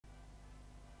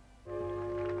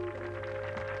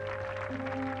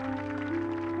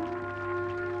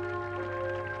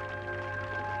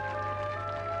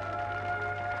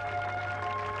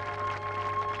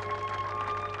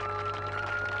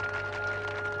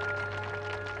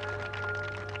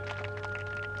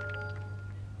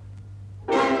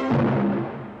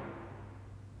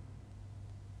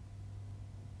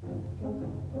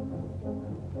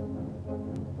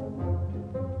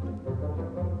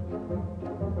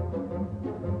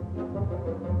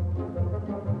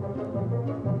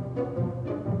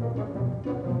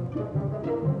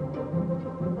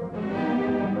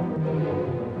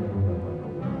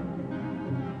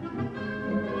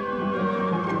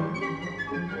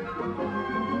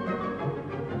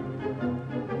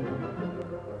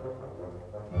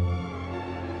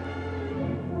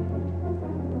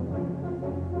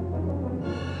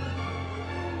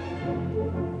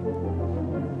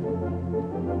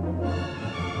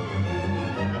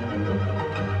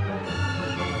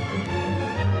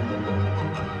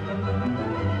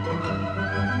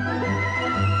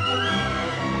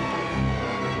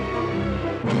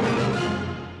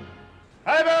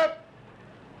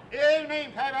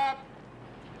Evening, paper.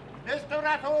 Mr.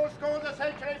 Raffles scores a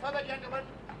century for the gentleman.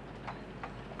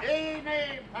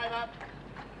 Evening, paper.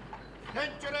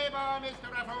 Century by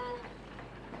Mr. Raffles.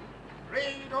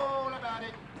 Read all about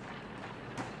it.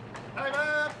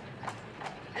 Paper.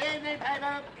 Evening,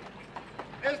 paper.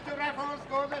 Mr. Raffles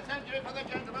scores a century for the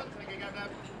gentleman. Thank you, Governor.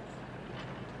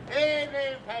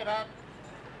 Evening, paper.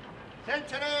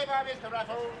 Century by Mr.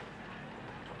 Raffles.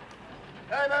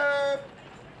 Paper.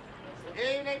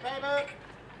 Evening, paper.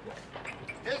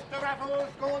 Mr. Raffles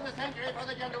scores a century for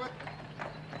the gentleman.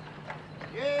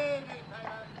 Evening,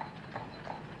 paper.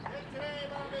 Century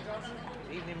by Mr. Raffles.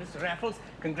 Good evening, Mr. Raffles.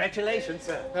 Congratulations,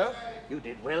 sir. Huh? You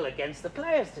did well against the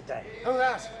players today. Oh,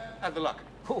 that. Had the luck.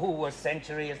 Oh, a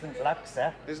century isn't luck,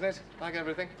 sir. Isn't it? Like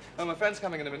everything. Oh, my friend's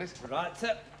coming in a minute. Right,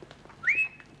 sir.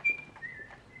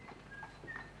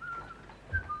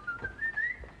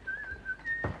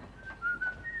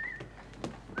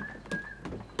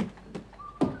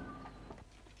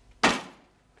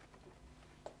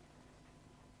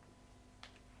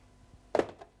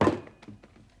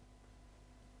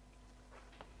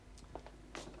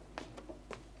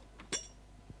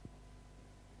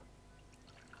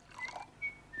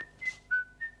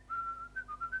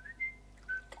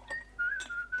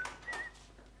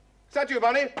 Is that you,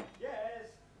 Bunny? Yes,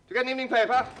 Do you get an evening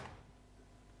paper?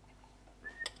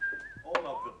 all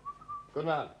of them. Good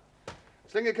man.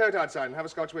 Sling your coat outside and have a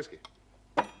Scotch whiskey.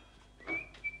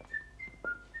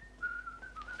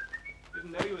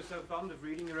 Didn't know you were so fond of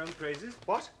reading your own praises.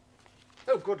 What?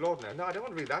 Oh, good Lord, no. No, I don't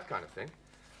want to read that kind of thing.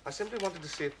 I simply wanted to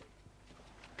see if...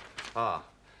 Ah,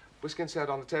 whiskey and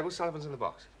soda on the table, Sullivan's in the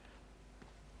box.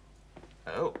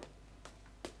 Oh.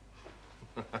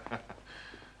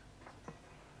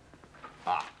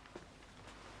 Ah.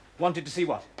 Wanted to see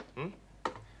what?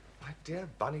 My dear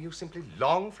Bunny, you simply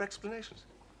long for explanations.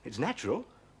 It's natural.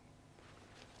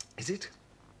 Is it?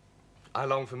 I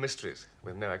long for mysteries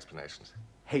with no explanations.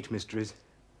 Hate mysteries.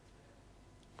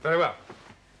 Very well.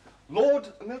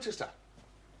 Lord Milchester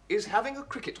is having a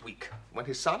cricket week when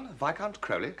his son, Viscount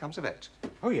Crowley, comes of age.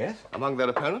 Oh, yes? Among their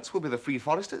opponents will be the Free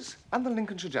Foresters and the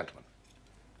Lincolnshire gentlemen.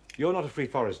 You're not a Free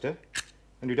Forester,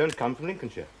 and you don't come from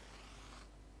Lincolnshire.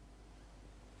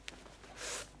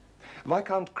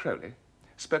 Viscount Crowley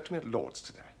spoke to me at Lord's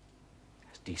today.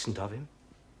 That's decent of him.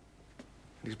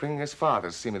 He's bringing his father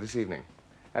to see me this evening.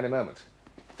 Any moment.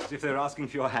 As if they're asking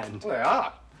for your hand. Well, they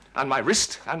are. And my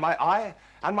wrist, and my eye,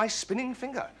 and my spinning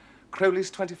finger.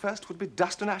 Crowley's 21st would be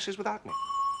dust and ashes without me.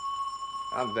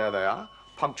 And there they are,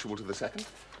 punctual to the second.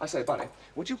 I say, Bunny,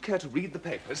 would you care to read the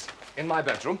papers in my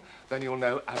bedroom? Then you'll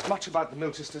know as much about the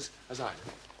Milchesters as I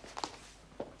do.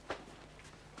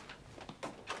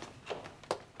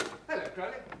 Hello,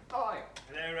 Crowley. How are you?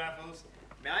 Hello, Raffles.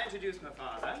 May I introduce my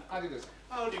father? How do you do?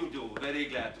 How do you do? Very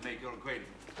glad to make your acquaintance.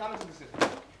 Come into the city.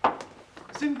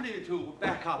 Simply to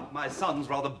back up my son's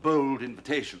rather bold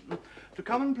invitation to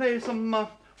come and play some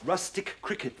rustic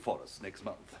cricket for us next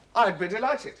month. I'd be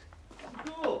delighted.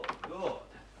 Good, good.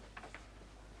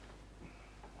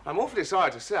 I'm awfully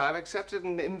sorry to say I've accepted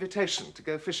an invitation to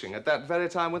go fishing at that very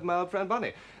time with my old friend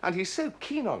Bunny. And he's so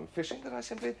keen on fishing that I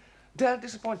simply daren't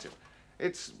disappoint him.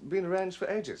 It's been arranged for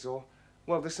ages, or,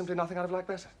 well, there's simply nothing I'd have liked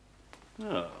better.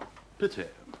 Oh, pity.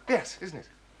 Yes, isn't it?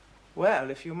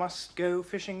 Well, if you must go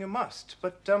fishing, you must.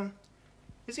 But,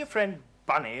 is your friend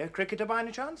Bunny a cricketer by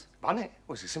any chance? Bunny?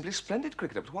 Well, he's a simply splendid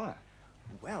cricketer, but why?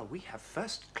 Well, we have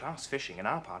first-class fishing in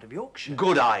our part of Yorkshire.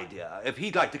 Good idea. If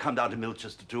he'd like to come down to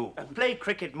Milchester too. Play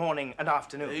cricket morning and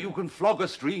afternoon. You can flog a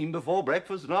stream before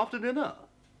breakfast and after dinner.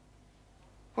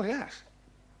 Well, yes.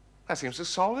 That seems to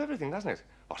solve everything, doesn't it?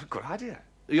 What a good idea.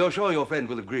 You're sure your friend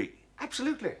will agree?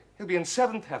 Absolutely. He'll be in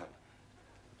seventh heaven.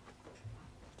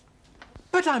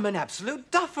 But I'm an absolute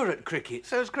duffer at cricket.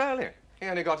 So's Crowley. He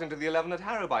only got into the 11 at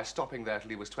Harrow by stopping there till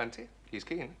he was 20. He's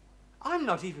keen. I'm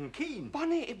not even keen.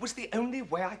 Bunny, it was the only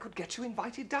way I could get you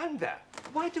invited down there.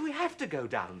 Why do we have to go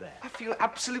down there? I feel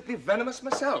absolutely venomous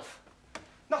myself.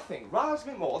 Nothing riles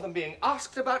me more than being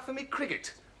asked about for me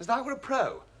cricket, as though I were a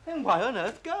pro. Then why on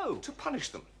earth go? To punish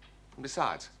them. And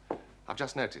besides, I've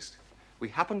just noticed, we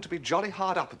happen to be jolly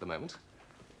hard up at the moment.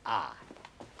 Ah,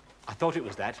 I thought it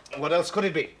was that. What else could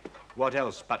it be? What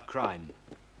else but crime?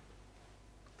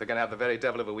 They're going to have the very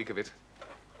devil of a week of it.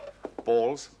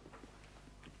 Balls,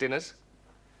 dinners,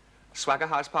 swagger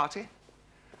house party,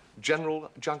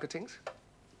 general junketings,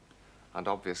 and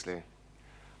obviously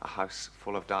a house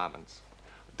full of diamonds.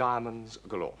 Diamonds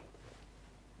galore.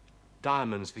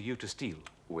 Diamonds for you to steal.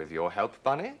 With your help,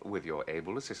 Bunny, with your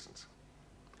able assistance.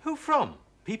 Who from?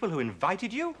 People who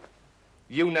invited you?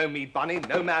 You know me, Bunny,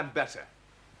 no man better.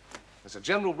 As a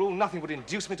general rule, nothing would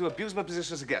induce me to abuse my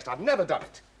position as a guest. I've never done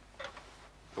it.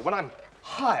 But when I'm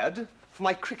hired for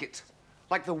my cricket,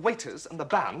 like the waiters and the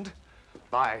band,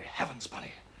 by heavens,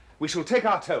 Bunny, we shall take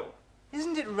our toll.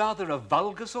 Isn't it rather a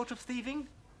vulgar sort of thieving?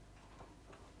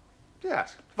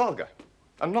 Yes, vulgar.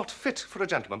 And not fit for a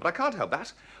gentleman, but I can't help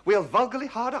that. We are vulgarly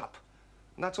hard up.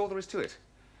 And that's all there is to it.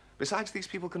 Besides, these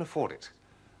people can afford it.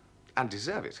 And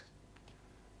deserve it.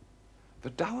 The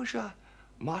Dowager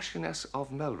Marchioness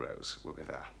of Melrose will be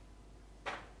there.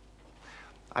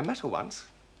 I met her once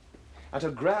at a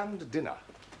grand dinner.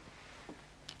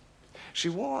 She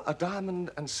wore a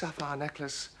diamond and sapphire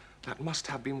necklace that must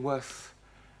have been worth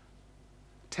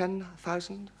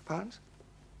 £10,000.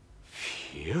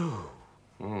 Phew.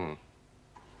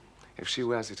 If she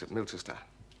wears it at Milchester,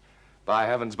 by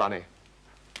heavens, Bunny,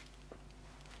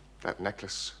 that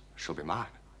necklace shall be mine.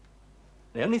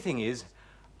 The only thing is,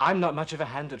 I'm not much of a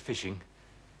hand at fishing,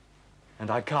 and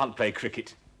I can't play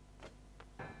cricket.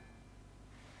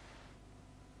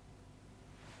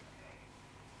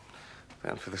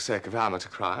 Then, for the sake of amateur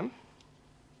crime,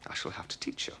 I shall have to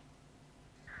teach you.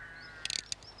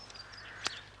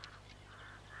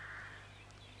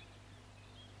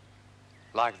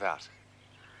 Like that.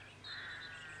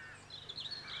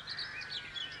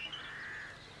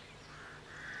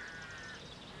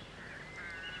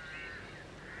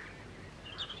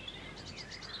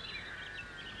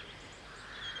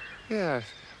 Yes.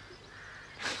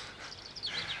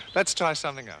 Let's try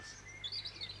something else.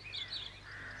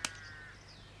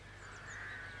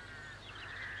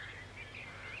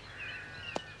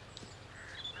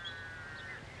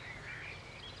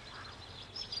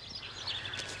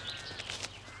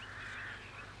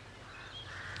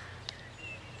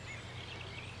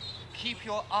 Keep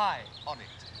your eye on it.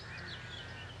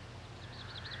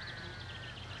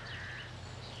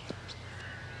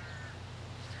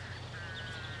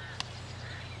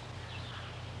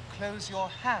 Close your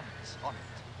hands on it.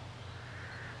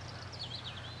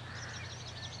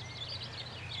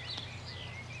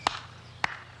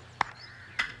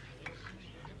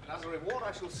 And as a reward,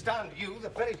 I shall stand you the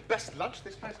very best lunch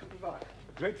this place can provide.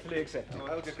 Gratefully accepted. Oh,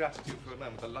 hold your gratitude for a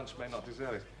moment. The lunch may not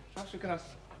deserve it. Perhaps we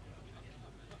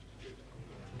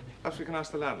can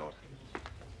ask the landlord.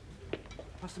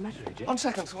 What's the matter, Eject? On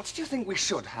second thoughts, do you think we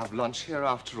should have lunch here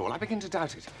after all? I begin to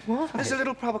doubt it. Why? There's a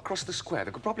little pub across the square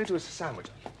that could probably do us a sandwich.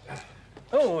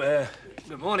 Oh,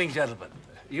 good morning, gentlemen.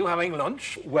 You having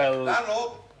lunch? Well...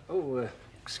 Landlord! Oh,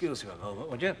 excuse me a moment,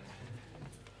 would you?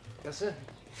 Yes, sir?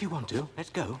 If you want to, let's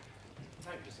go.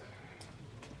 Thank you, sir.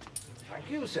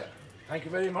 Thank you, sir. Thank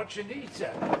you very much indeed,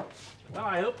 sir. Well,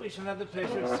 I hope we shall have the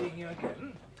pleasure of seeing you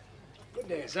again. Good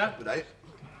day, sir. Good day.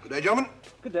 Good day, gentlemen.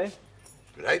 Good day.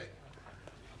 Good day.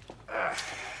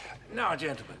 Now,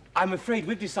 gentlemen, I'm afraid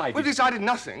we've decided... We've decided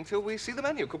nothing till we see the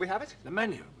menu. Could we have it? the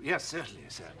menu. Yes, certainly,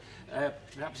 sir.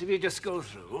 Perhaps if you just go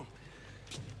through.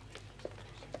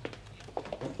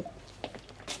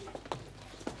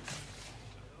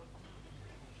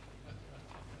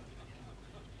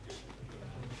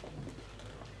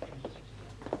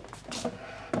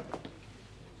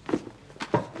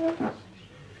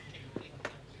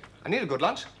 I need a good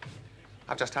lunch.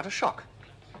 I've just had a shock.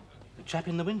 The chap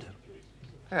in the window.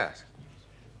 Yes.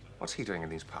 What's he doing in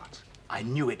these parts? I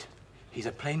knew it. He's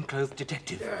a plainclothes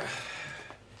detective.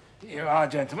 Here you are,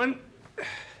 gentlemen.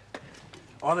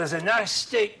 Oh, there's a nice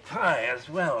steak pie as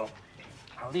well.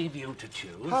 I'll leave you to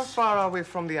choose. How far are we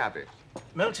from the Abbey?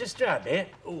 Melchester Abbey?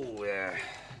 Oh,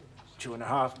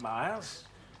 2.5 miles.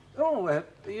 Oh, are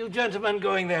you gentlemen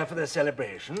going there for the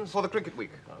celebrations? For the cricket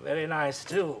week. Oh, very nice,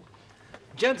 too.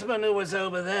 Gentleman who was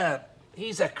over there,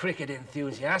 he's a cricket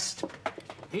enthusiast.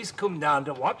 He's come down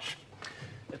to watch.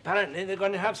 Apparently, they're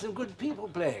going to have some good people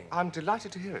playing. I'm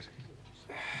delighted to hear it.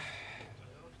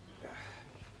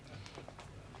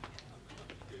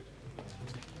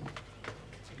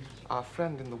 Our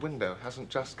friend in the window hasn't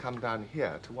just come down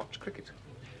here to watch cricket.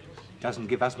 Doesn't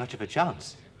give us much of a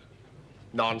chance.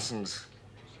 Nonsense.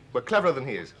 We're cleverer than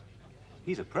he is.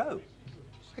 He's a pro.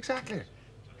 Exactly.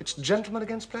 It's gentlemen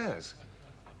against players.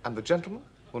 And the gentleman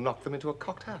will knock them into a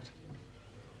cocked hat.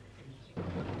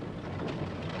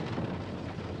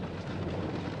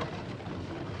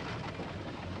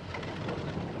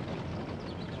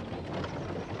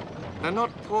 They're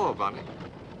not poor, Bunny.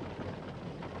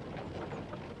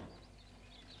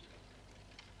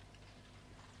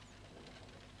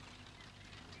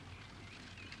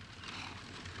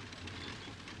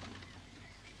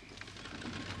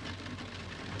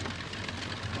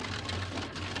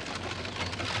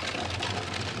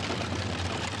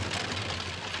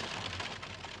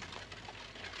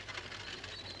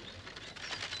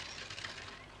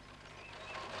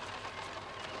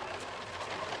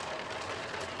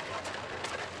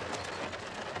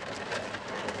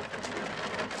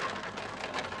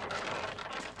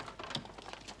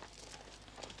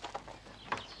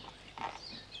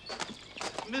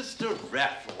 Mr.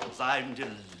 Raffles, I'm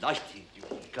delighted you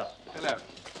could come. Hello.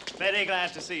 Very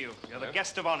glad to see you. You're the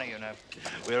guest of honor, you know.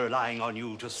 We're relying on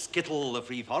you to skittle the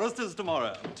Free Foresters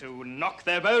tomorrow. To knock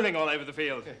their bowling all over the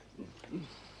field.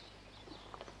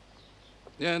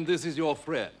 And this is your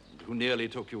friend who nearly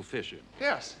took you fishing.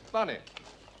 Yes, Bunny.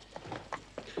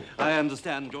 I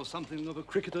understand you're something of a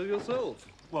cricketer yourself.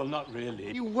 Well, not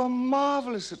really. You were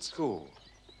marvelous at school.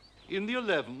 In the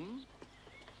 11?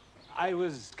 I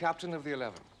was... Captain of the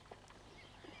 11.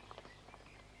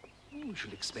 We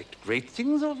shall expect great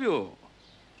things of you.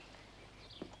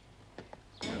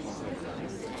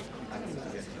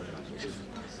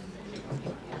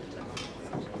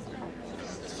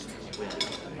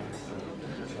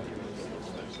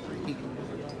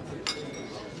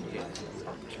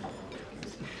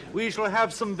 We shall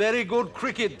have some very good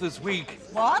cricket this week.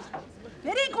 What?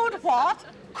 Very good what?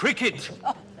 Cricket.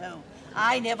 Oh, no.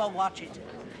 I never watch it.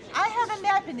 I have a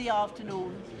nap in the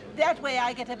afternoon. That way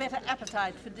I get a better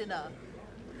appetite for dinner.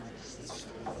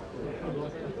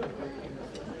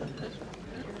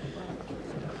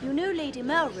 You know Lady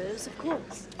Melrose, of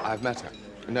course. I've met her.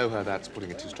 Know her, that's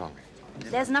putting it too strongly.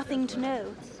 There's nothing to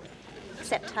know,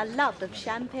 except her love of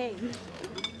champagne,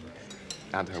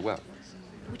 And her wealth.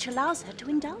 which allows her to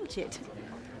indulge it.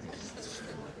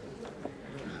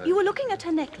 You were looking at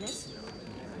her necklace?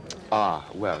 Ah,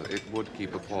 well, it would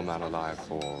keep a poor man alive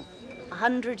for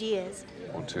 100 years.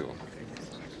 or two.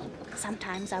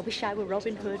 Sometimes I wish I were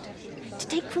Robin Hood, to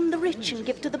take from the rich and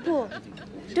give to the poor.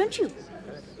 Don't you?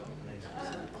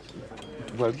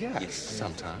 Well, yes,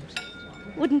 sometimes.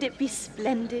 Wouldn't it be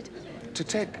splendid? To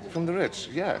take from the rich,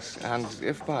 yes. And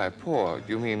if by poor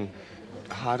you mean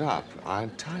hard up, I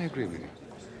entirely agree with you.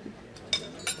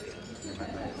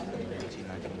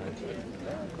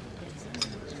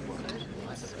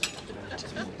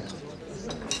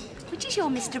 Which is your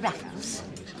Mr. Raffles?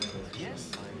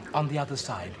 On the other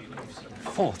side.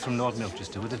 Fourth from Lord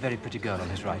Milchester with a very pretty girl on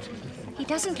his right. He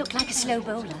doesn't look like a slow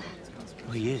bowler.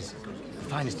 Oh, he is. The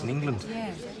finest in England.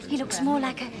 He looks more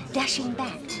like a dashing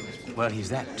bat. Well, he's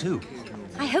that too.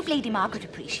 I hope Lady Margaret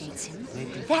appreciates him.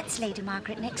 That's Lady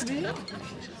Margaret next to him.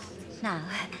 Now,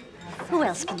 who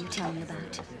else can you tell me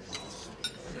about?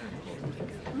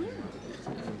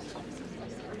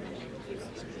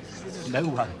 No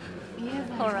one.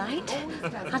 All right.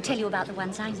 I'll tell you about the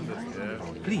ones I know.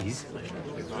 Please.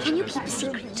 Can you keep a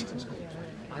secret?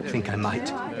 I think I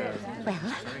might.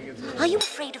 Well, are you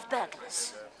afraid of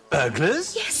burglars?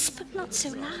 Burglars? Yes, but not so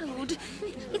loud.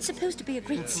 It's supposed to be a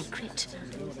great secret.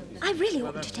 I really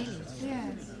ought to tell you.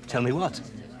 Tell me what?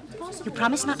 You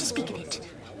promise not to speak of it.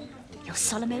 Your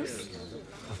solemn oath?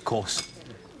 Of course.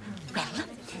 Well,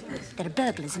 there are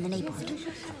burglars in the neighborhood.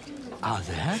 Are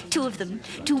there? 2 of them.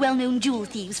 2 well-known jewel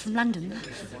thieves from London.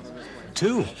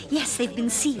 2? Yes, they've been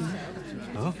seen.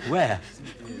 Oh, where?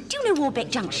 Do you know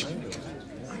Warbeck Junction?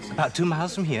 About 2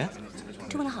 miles from here?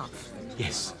 2.5.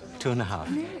 Yes,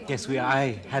 2.5. Yes,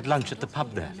 I had lunch at the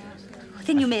pub there.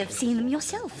 Then you may have seen them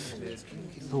yourself.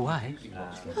 Oh, why?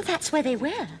 Well, that's where they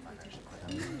were.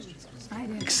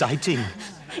 Exciting.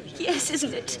 Yes,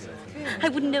 isn't it? I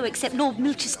wouldn't know except Lord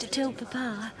Milchester told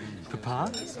Papa.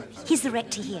 Papa? He's the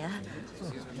rector here.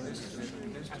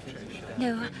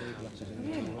 No,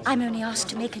 I'm only asked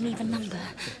to make an even number.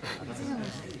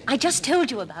 I just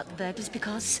told you about the burglars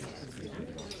because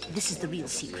this is the real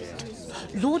secret.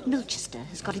 Lord Milchester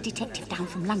has got a detective down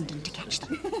from London to catch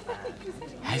them.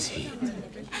 Has he?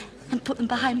 And put them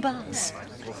behind bars.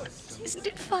 Isn't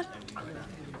it fun?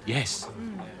 Yes.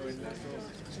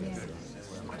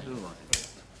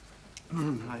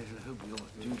 I hope you'll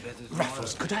do better.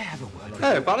 Raffles, could I have a word?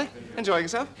 Hello, Bonnie. Enjoying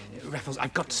yourself? Raffles,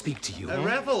 I've got to speak to you.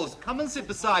 Raffles, come and sit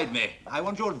beside me. I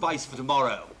want your advice for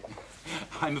tomorrow.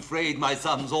 I'm afraid my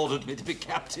son's ordered me to be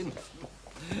captain.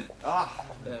 Ah,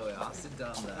 there we are. Sit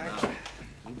down there now.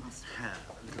 You must have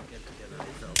a little get-together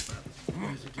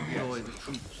to enjoy the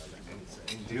troops.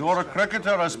 You're a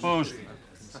cricketer, I suppose.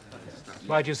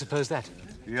 Why do you suppose that?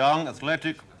 Young,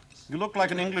 athletic. You look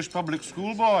like an English public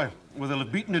school boy, where they'll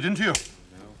have beaten it into you.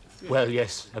 Well,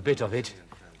 yes, a bit of it.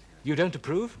 You don't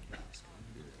approve?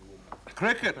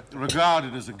 Cricket,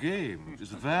 regarded as a game, is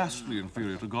vastly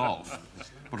inferior to golf.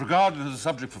 But regarded as a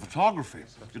subject for photography,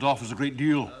 it offers a great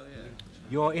deal.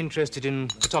 You're interested in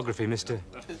photography, Mr.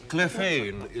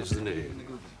 Clephane is the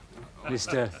name.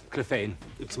 Mr. Clephane.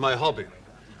 It's my hobby.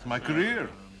 It's my career.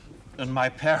 And my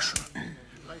passion.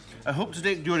 I hope to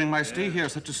take during my stay here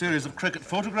such a series of cricket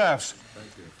photographs.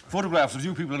 Photographs of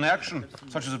you people in action,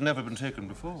 such as have never been taken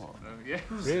before.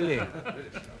 Really?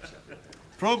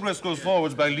 Progress goes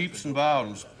forwards by leaps and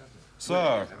bounds.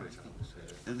 Sir,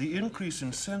 The increase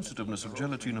in sensitiveness of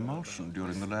gelatine emulsion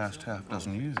during the last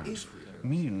half-dozen years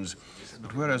means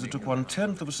that whereas it took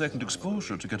 1/10 of a second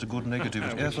exposure to get a good negative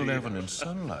at F11 in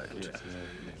sunlight,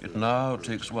 it now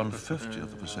takes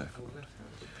 1/50th of a second.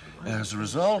 As a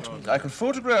result, I can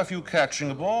photograph you catching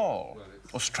a ball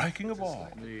or striking a ball.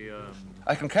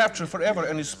 I can capture forever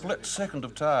any split second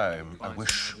of time I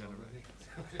wish.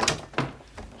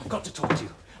 I've got to talk to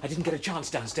you. I didn't get a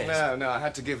chance downstairs. No, I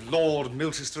had to give Lord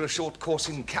Milchester a short course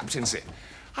in captaincy.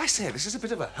 I say, this is a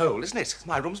bit of a hole, isn't it?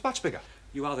 My room's much bigger.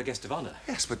 You are the guest of honour.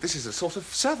 Yes, but this is a sort of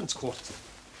servant's quarters.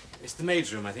 It's the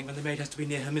maid's room, I think, when the maid has to be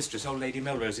near her mistress. Old Lady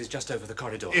Melrose is just over the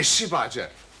corridor. Is she, by Jove?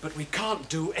 But we can't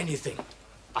do anything.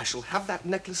 I shall have that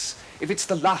necklace if it's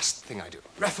the last thing I do.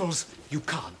 Raffles, you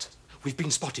can't. We've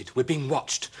been spotted. We're being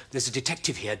watched. There's a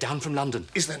detective here down from London.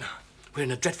 Is there now? We're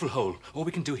in a dreadful hole. All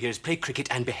we can do here is play cricket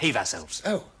and behave ourselves.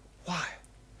 Oh, why?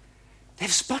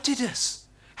 They've spotted us.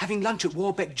 Having lunch at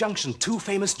Warbeck Junction, 2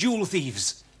 famous jewel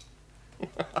thieves.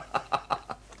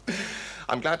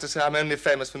 I'm glad to say I'm only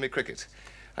famous for me cricket.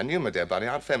 And you, my dear Bunny,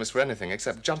 aren't famous for anything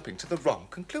except jumping to the wrong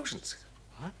conclusions.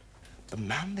 What? The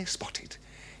man they spotted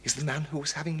is the man who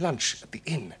was having lunch at the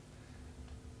inn.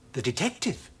 The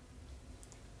detective?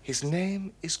 His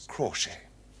name is Crawshay.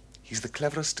 He's the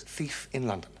cleverest thief in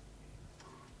London.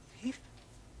 Thief?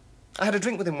 I had a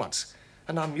drink with him once,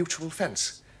 and our mutual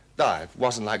fence. I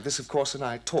wasn't like this, of course, and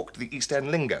I talked the East End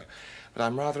lingo, but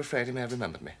I'm rather afraid he may have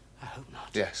remembered me. I hope not.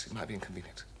 Yes, it might be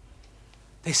inconvenient.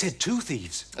 They said 2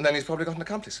 thieves. And then he's probably got an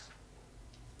accomplice.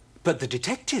 But the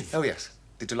detective? Oh, yes.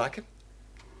 Did you like him?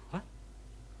 What?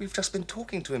 We've just been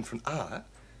talking to him for an hour.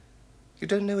 You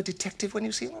don't know a detective when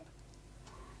you see one?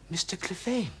 Mr.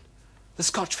 Clephane, the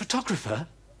Scotch photographer?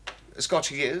 Scotch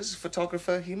he is,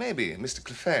 photographer he may be. Mr.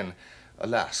 Clephane,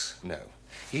 alas, no.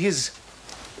 He is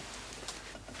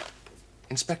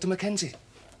Inspector Mackenzie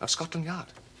of Scotland Yard,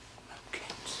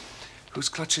 whose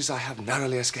clutches I have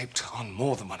narrowly escaped on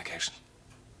more than one occasion.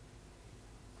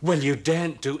 Well, you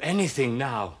daren't do anything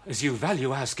now, as you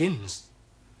value our skins.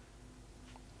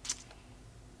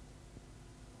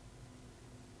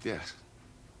 Yes,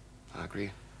 I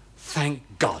agree. Thank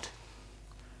God.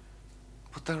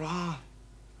 But there are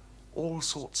all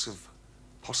sorts of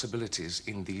possibilities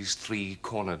in these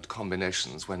 3-cornered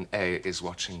combinations when A is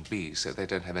watching B, so they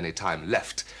don't have any time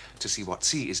left to see what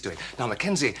C is doing. Now,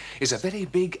 Mackenzie is a very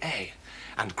big A,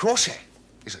 and Crawshay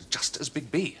is a just as big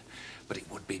B. But it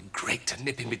would be great to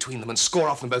nip in between them and score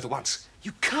off them both at once.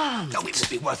 You can't. No, it would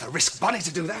be worth a risk, Bunny,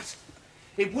 to do that.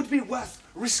 It would be worth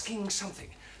risking something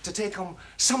to take on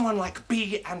someone like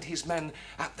B and his men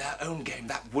at their own game.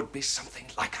 That would be something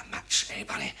like a match, eh,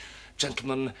 Bunny?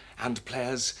 Gentlemen and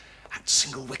players at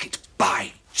single wicket.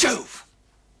 By Jove!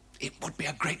 It would be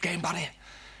a great game, Bunny.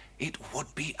 It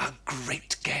would be a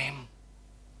great game.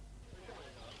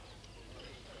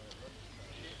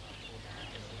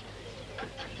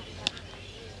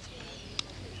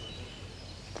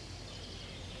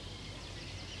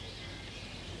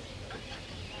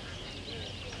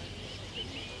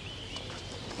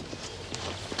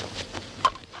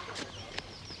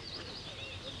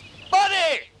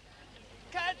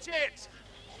 Catch it!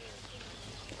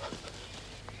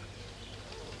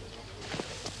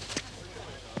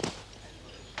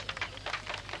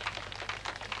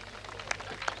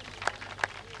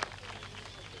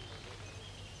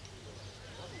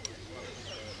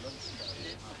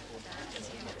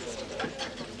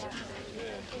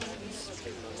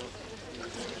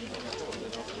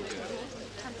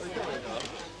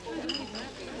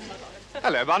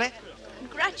 Hello, Bunny.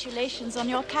 Congratulations on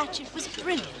your catch. It was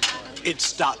brilliant. It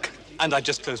stuck, and I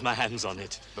just closed my hands on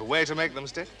it. The way to make them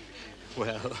stick?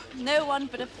 Well... No one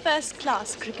but a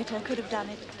first-class cricketer could have done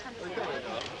it.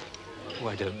 Oh,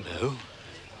 I don't know.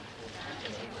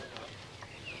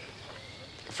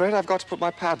 Afraid I've got to put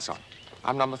my pads on.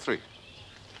 I'm number 3.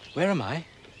 Where am I?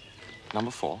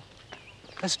 Number 4.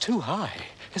 That's too high.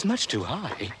 It's much too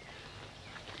high.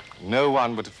 No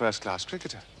one but a first-class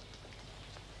cricketer.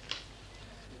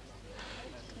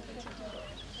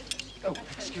 Oh,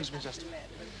 excuse me just a minute.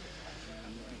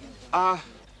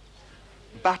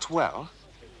 Bat well.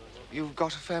 You've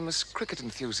got a famous cricket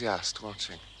enthusiast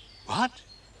watching. What?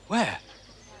 Where?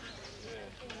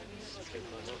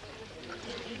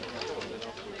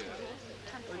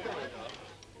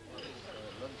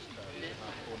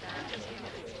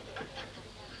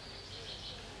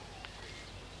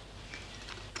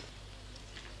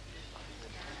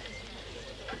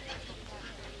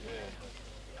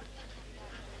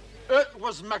 It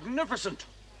was magnificent.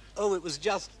 Oh, it was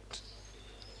just...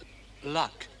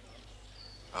 luck.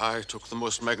 I took the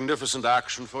most magnificent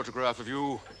action photograph of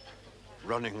you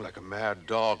running like a mad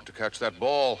dog to catch that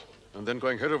ball, and then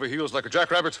going head over heels like a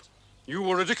jackrabbit. You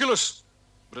were ridiculous,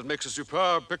 but it makes a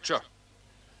superb picture.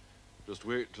 Just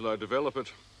wait till I develop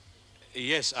it.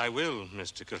 Yes, I will,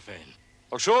 Mr. Cracksman.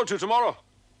 I'll show it to you tomorrow.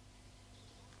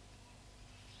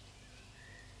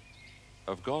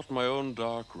 I've got my own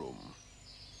dark room,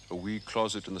 a wee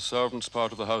closet in the servants'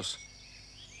 part of the house.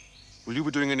 Will you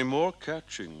be doing any more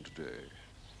catching today?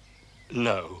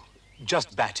 No,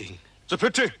 just batting. It's a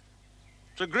pity.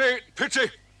 It's a great pity.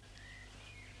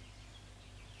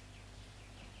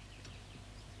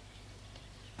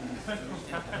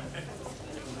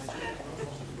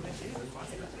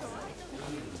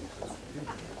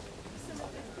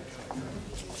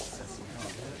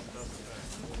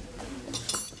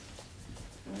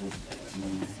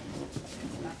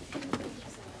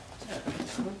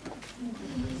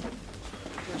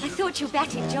 I thought you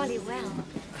batted jolly well.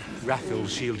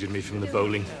 Raffles shielded me from the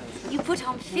bowling. You put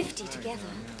on 50 together.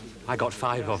 I got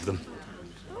 5 of them.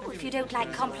 Oh, if you don't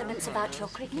like compliments about your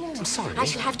cricket, I'm sorry. I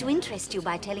shall have to interest you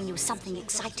by telling you something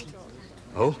exciting.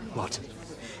 Oh, what?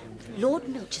 Lord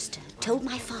Milchester told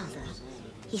my father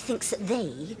he thinks that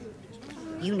they,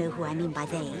 you know who I mean by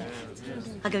they,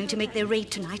 are going to make their raid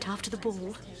tonight after the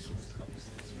ball.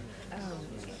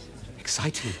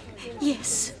 Exciting.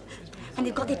 Yes. And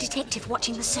they've got their detective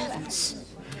watching the servants.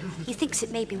 He thinks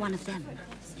it may be one of them.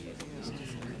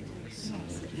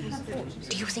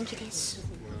 Do you think it is?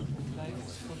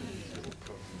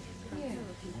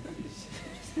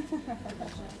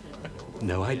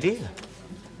 No idea.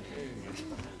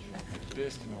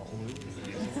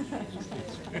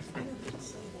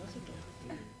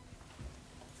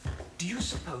 Do you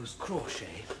suppose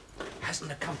Crawshay has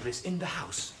an accomplice in the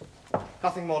house?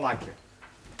 Nothing more likely.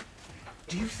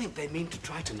 Do you think they mean to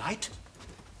try tonight?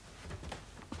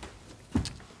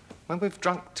 When we've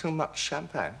drunk too much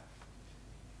champagne?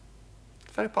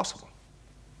 Very possible.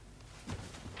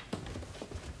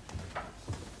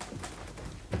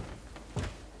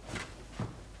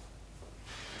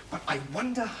 But I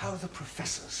wonder how the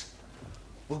professors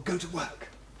will go to work.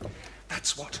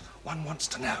 That's what one wants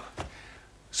to know.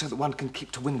 So that one can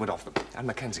keep to windward of them, and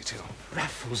Mackenzie too.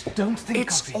 Raffles, don't think of it.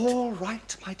 It's all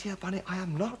right, my dear Bunny. I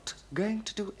am not going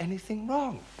to do anything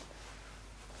wrong.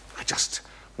 I just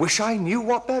wish I knew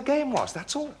what their game was,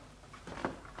 that's all.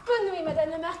 Bonne nuit,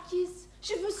 Madame la Marquise.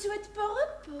 Je vous souhaite bon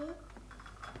repos.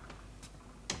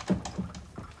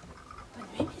 Bonne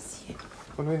nuit, messieurs.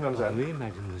 Bonne nuit, mademoiselle. Oui,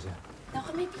 mademoiselle.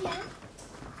 Dormez bien.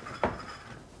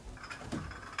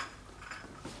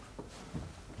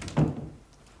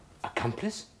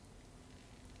 Accomplice?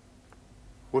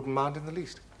 Wouldn't mind in the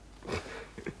least.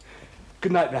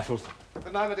 Good night, Raffles.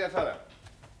 Good night, my dear fellow.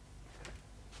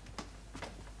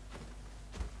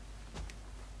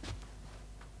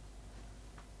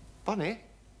 Bunny?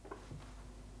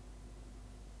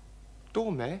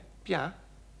 Dormez bien.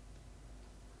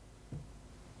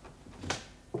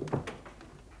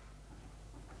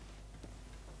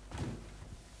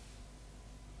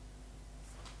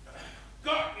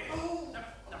 Got you.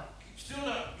 No, keep still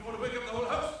now. You want to wake up the whole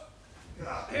house?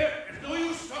 Here, it's no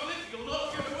use struggling. You'll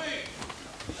not get away.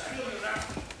 Still your ass.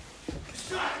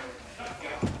 Stop.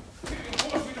 You'll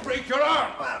force me to break your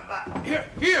arm.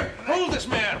 Here, hold this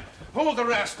man. Hold the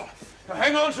rascal. Now,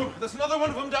 hang on to him. There's another one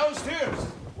of them downstairs.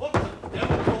 What the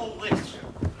devil is all this?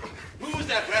 Who's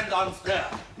that friend downstairs?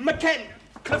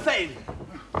 Cracksman.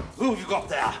 Who have you got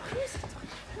there?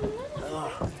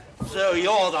 So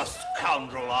you're the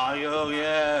scoundrel, are you? Oh,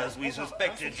 yes, we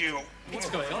suspected you. What's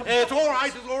going on? It's all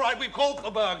right. We've caught the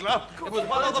burglar. It was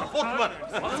one of the footmen.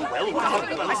 Well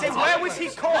done. I say, where was he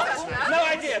caught? No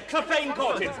idea. Cracksman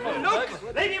caught him.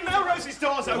 Look, Lady Melrose's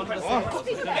door's open.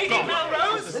 Lady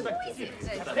Melrose?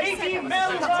 Lady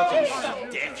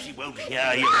Melrose! Deaf, she won't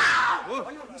hear you.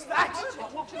 What's that?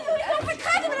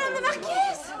 Madame la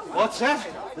Marquise. What's that?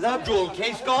 Is that jewel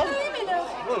case gone? Oui, mais non.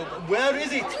 Well, where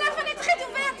is it? La fenêtre est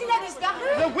ouverte, il a disparu.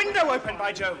 The window open,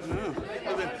 by Jove.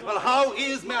 Well, how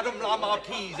is Madame la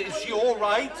Marquise? Is she all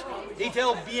right?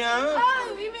 Est-elle bien? Ah,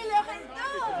 oui, mais le reste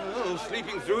Oh,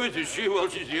 sleeping through it, is she? Well,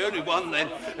 she's the only one then.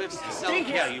 Stay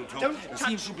here. You two. Don't There touch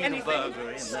seems to be anything. a burglar in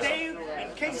there. Stay in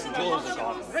case of Doors are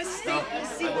gone. Restez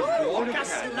ici. All you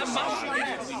Casse can. la marche.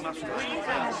 We must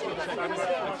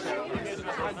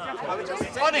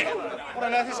Bonnie, what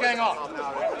on earth is going on?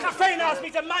 Cracksman asked me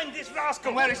to mind this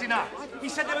rascal. Where is he now? He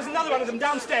said there was another one of them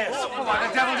downstairs. Oh, why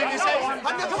the devil did you say?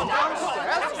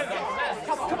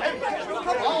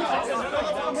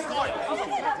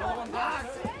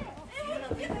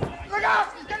 Look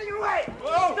out! He's getting away!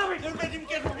 Oh, don't let him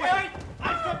get away.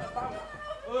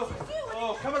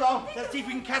 Oh, come along. Let's see if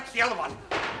we can catch the other one.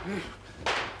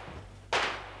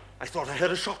 I thought I heard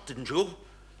a shot, didn't you?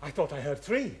 I thought I heard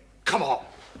 3. Come on.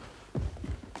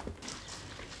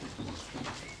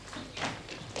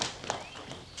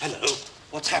 Hello.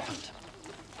 What's happened?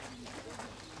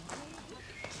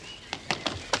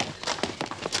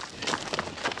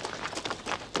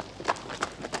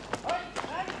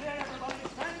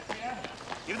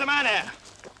 Give the man air.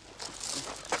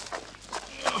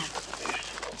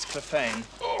 It's Clefane.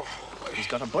 Oh. He's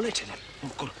got a bullet in him.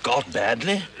 Oh, good God,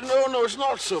 badly? No, it's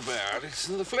not so bad. It's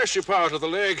in the fleshy part of the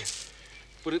leg.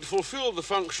 But it fulfilled the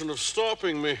function of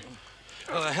stopping me.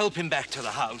 Help him back to the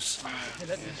house.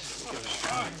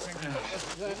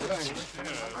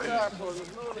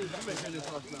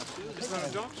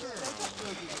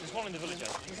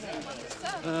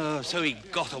 So he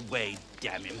got away,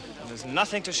 damn him. And there's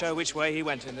nothing to show which way he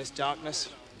went in this darkness.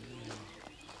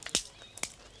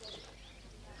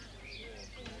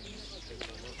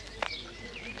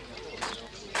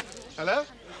 Hello?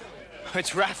 Oh,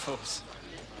 it's Raffles.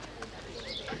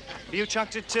 You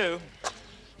chucked it too?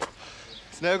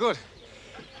 It's no good.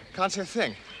 Can't see a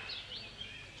thing.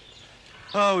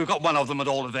 Oh, we've got one of them at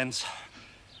all events.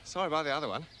 Sorry about the other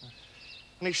one.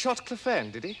 And he shot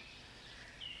Clefane, did he?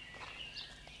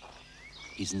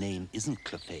 His name isn't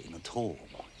Clefane at all.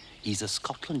 He's a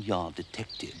Scotland Yard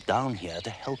detective down here to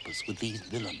help us with these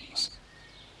villains.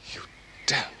 You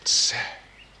don't say.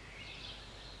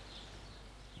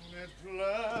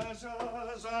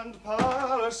 Pleasures and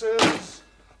palaces,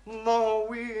 though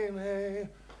we may.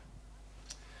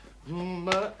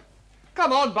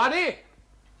 Come on, buddy.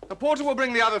 The porter will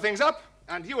bring the other things up,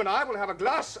 and you and I will have a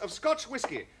glass of Scotch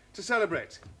whiskey to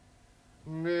celebrate.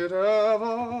 It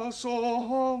ever so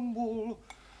humble,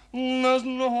 there's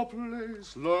no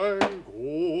place like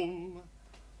home.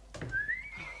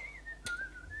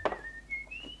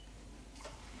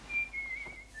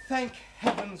 Thank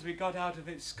heavens we got out of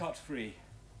it scot-free.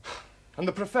 And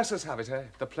the professors have it, eh?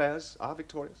 The players are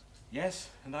victorious. Yes,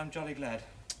 and I'm jolly glad.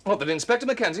 What, that Inspector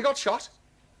Mackenzie got shot?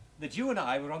 That you and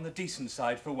I were on the decent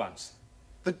side for once.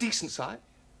 The decent side?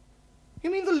 You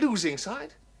mean the losing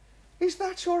side? Is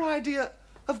that your idea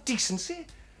of decency?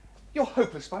 You're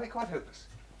hopeless, Bunny, quite hopeless.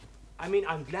 I mean,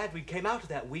 I'm glad we came out of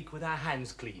that week with our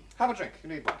hands clean. Have a drink. You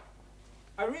need one.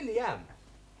 I really am.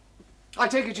 I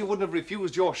take it you wouldn't have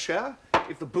refused your share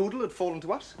if the boodle had fallen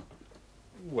to us?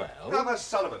 Well... Brother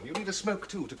Sullivan, you need a smoke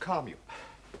too to calm you.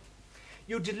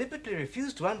 You deliberately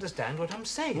refuse to understand what I'm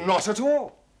saying. Not at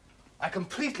all. I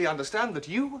completely understand that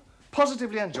you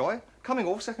positively enjoy coming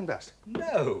off second best.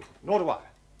 No. Nor do I.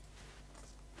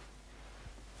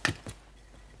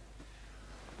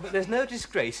 But there's no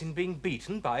disgrace in being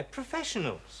beaten by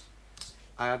professionals.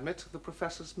 I admit the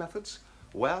professor's methods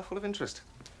were full of interest.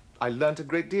 I learnt a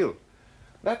great deal.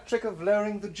 That trick of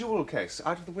lowering the jewel case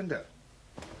out of the window.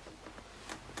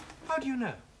 How do you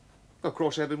know? Well,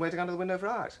 Crawshay had been waiting under the window for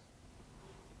hours.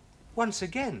 Once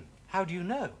again, how do you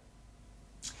know?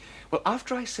 Well,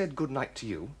 after I said good night to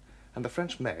you, and the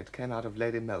French maid came out of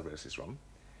Lady Melrose's room,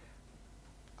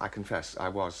 I confess I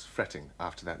was fretting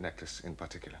after that necklace in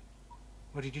particular.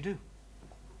 What did you do?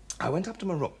 I went up to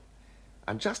my room,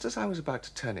 and just as I was about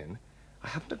to turn in, I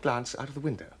happened to glance out of the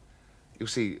window. You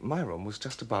see, my room was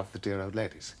just above the dear old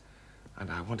lady's,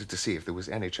 and I wanted to see if there was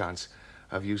any chance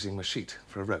of using my sheet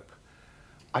for a rope.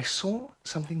 I saw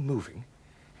something moving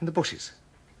in the bushes,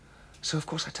 so of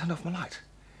course I turned off my light.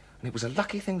 And it was a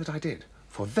lucky thing that I did,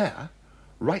 for there,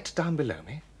 right down below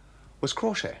me, was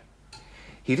Crawshay.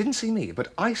 He didn't see me,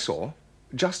 but I saw,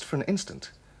 just for an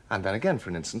instant, and then again for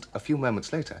an instant, a few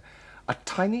moments later, a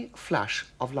tiny flash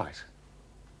of light.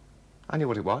 I knew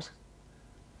what it was.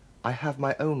 I have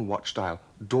my own watch dial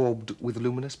daubed with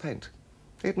luminous paint.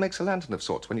 It makes a lantern of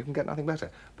sorts when you can get nothing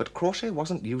better. But Crawshay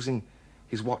wasn't using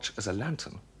his watch as a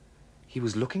lantern. He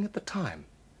was looking at the time.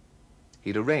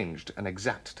 He'd arranged an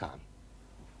exact time.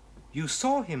 You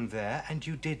saw him there and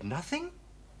you did nothing?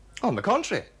 On the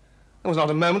contrary. There was not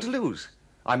a moment to lose.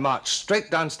 I marched straight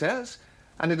downstairs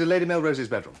and into Lady Melrose's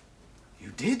bedroom.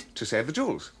 You did? To save the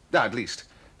jewels. At least,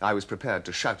 I was prepared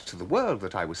to shout to the world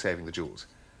that I was saving the jewels.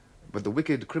 But the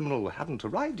wicked criminal hadn't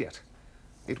arrived yet.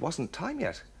 It wasn't time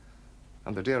yet.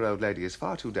 And the dear old lady is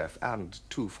far too deaf and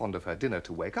too fond of her dinner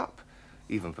to wake up,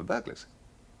 even for burglars.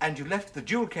 And you left the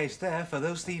jewel case there for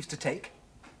those thieves to take?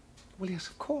 Well, yes,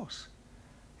 of course.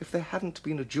 If there hadn't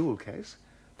been a jewel case,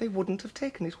 they wouldn't have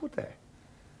taken it, would they?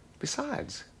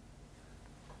 Besides,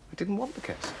 I didn't want the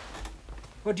case.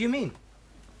 What do you mean?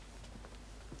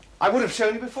 I would have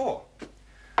shown you before,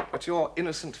 but your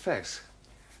innocent face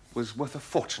was worth a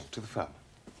fortune to the firm.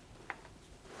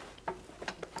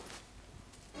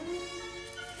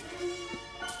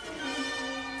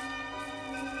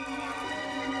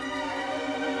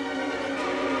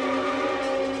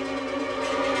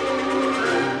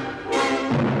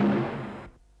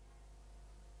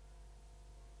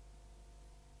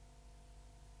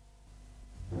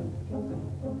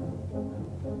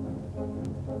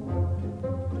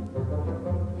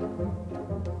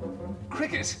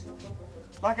 cricket,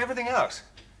 like everything else,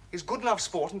 is good enough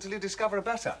sport until you discover a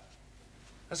better.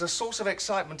 As a source of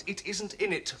excitement, it isn't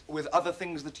in it with other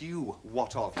things that you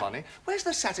wot of, Bunny. Where's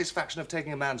the satisfaction of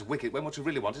taking a man's wicket when what you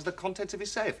really want is the contents of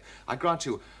his safe? I grant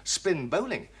you, spin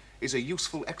bowling is a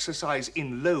useful exercise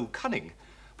in low cunning,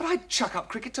 but I'd chuck up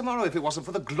cricket tomorrow if it wasn't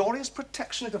for the glorious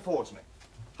protection it affords me.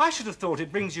 I should have thought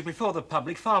it brings you before the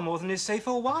public far more than is safe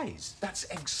or wise. That's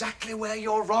exactly where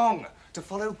you're wrong. To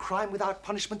follow crime without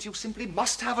punishment, you simply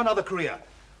must have another career.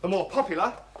 The more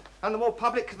popular and the more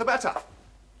public, the better.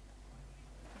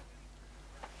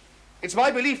 It's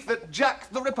my belief that Jack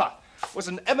the Ripper was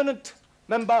an eminent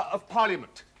member of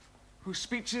Parliament whose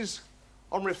speeches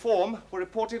on reform were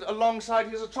reported alongside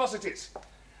his atrocities.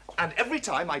 And every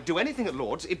time I do anything at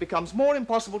Lord's, it becomes more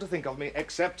impossible to think of me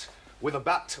except with a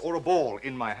bat or a ball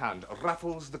in my hand.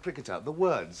 Raffles the cricketer. The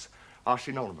words are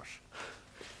synonymous.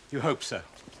 You hope so.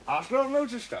 Ask Lord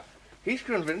Rochester. He's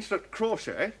convinced that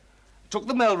Crawshay took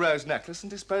the Melrose necklace and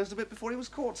disposed of it before he was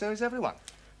caught. So is everyone.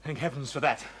 Thank heavens for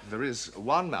that. There is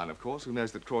one man, of course, who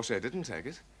knows that Crawshay didn't take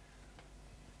it.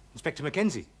 Inspector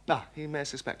Mackenzie? No, he may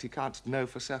suspect. He can't know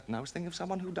for certain. I was thinking of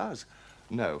someone who does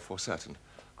know for certain.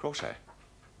 Crawshay.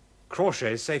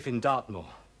 Crawshay is safe in Dartmoor.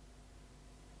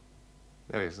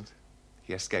 No, he isn't.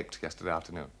 He escaped yesterday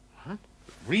afternoon. Huh?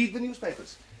 Read the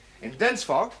newspapers. In dense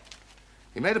fog,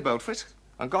 he made a bolt for it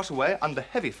and got away under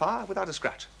heavy fire without a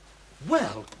scratch.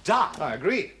 Well done. I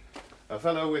agree. A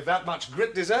fellow with that much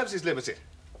grit deserves his liberty.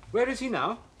 Where is he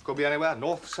now? Could be anywhere,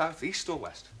 north, south, east or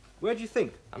west. Where do you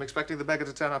think? I'm expecting the beggar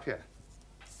to turn up here.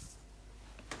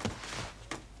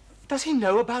 Does he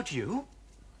know about you?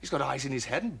 He's got eyes in his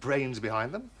head and brains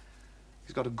behind them.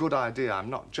 He's got a good idea I'm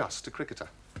not just a cricketer.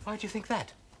 Why do you think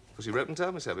that? Because he wrote and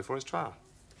told me so before his trial.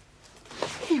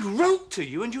 He wrote to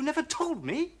you and you never told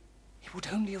me? He would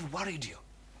only have worried you.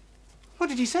 What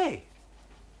did he say?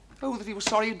 Oh, that he was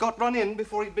sorry he'd got run in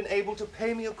before he'd been able to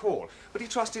pay me a call. But he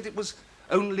trusted it was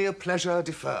only a pleasure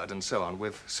deferred and so on,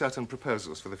 with certain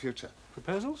proposals for the future.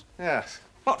 Proposals? Yes.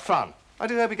 What fun. I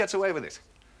do hope he gets away with it.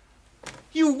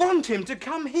 You want him to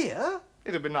come here?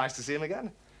 It'd be nice to see him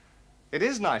again. It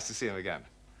is nice to see him again.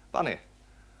 Bunny,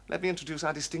 let me introduce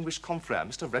our distinguished confrère,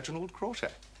 Mr. Reginald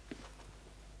Crawshay.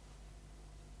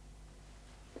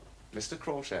 Mr.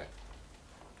 Crawshay,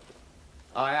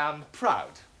 I am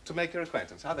proud to make your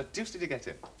acquaintance. How the deuce did you get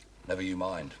in? Never you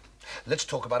mind. Let's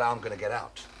talk about how I'm going to get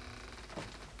out.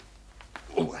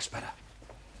 Oh, that's better.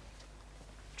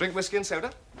 Drink whiskey and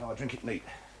soda? No, I drink it neat.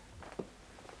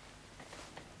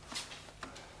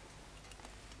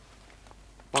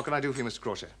 What can I do for you, Mr.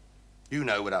 Crawshay? You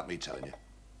know without me telling you.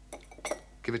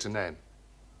 Give it a name.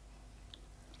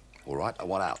 All right, I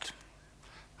want out.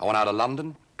 I want out of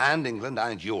London and England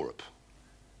and Europe.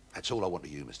 That's all I want to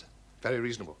you, mister. Very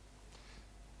reasonable.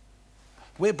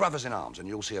 We're brothers in arms, and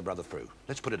you'll see a brother through.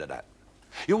 Let's put it at that.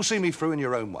 You'll see me through in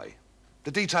your own way.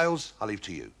 The details, I'll leave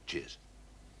to you. Cheers.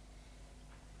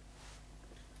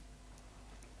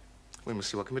 We must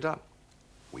see what can be done.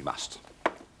 We must.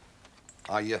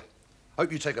 I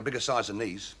hope you take a bigger size than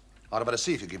these. I'd have better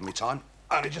see if you give me time.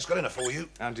 I only just got in it for you.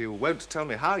 And you won't tell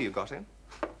me how you got in?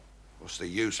 What's the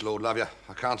use, Lord love you?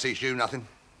 I can't teach you nothing.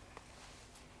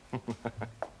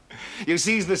 You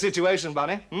seize the situation,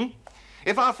 Bunny, hmm?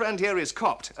 If our friend here is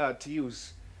copped, to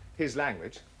use his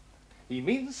language, he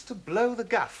means to blow the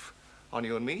gaff on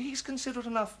you and me. He's considerate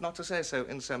enough not to say so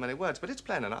in so many words, but it's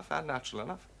plain enough and natural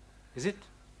enough. Is it?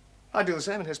 I'd do the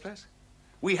same in his place.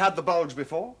 We had the bulge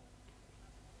before.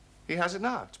 He has it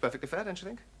now. It's perfectly fair, don't you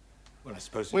think? Well, I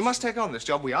suppose we must take on this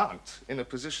job. We aren't in a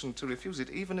position to refuse it.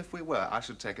 Even if we were, I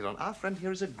should take it on. Our friend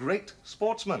here is a great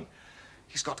sportsman.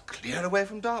 He's got clear away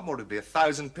from Dartmoor. It'd be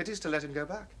 1,000 pities to let him go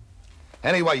back.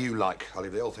 Any way you like. I'll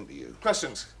leave the whole thing to you.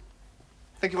 Questions?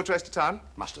 Think you were traced to town?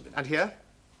 Must have been. And here?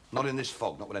 Not in this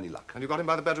fog, not with any luck. And you got him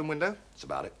by the bedroom window? That's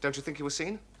about it. Don't you think you were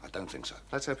seen? I don't think so.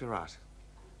 Let's hope you're right.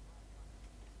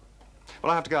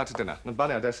 Well, I have to go out to dinner. And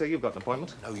Bunny, I dare say you've got an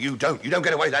appointment. No, you don't. You don't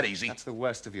get away that easy. That's the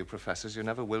worst of you, professors. You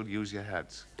never will use your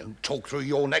heads. Don't talk through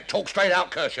your neck. Talk straight out,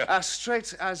 Kershaw. As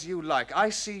straight as you like. I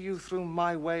see you through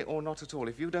my way or not at all.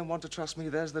 If you don't want to trust me,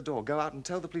 there's the door. Go out and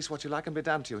tell the police what you like and be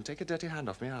damned to you. And take your dirty hand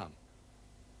off my arm.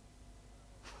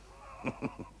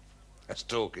 That's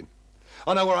talking.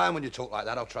 I know where I am when you talk like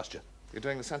that. I'll trust you. You're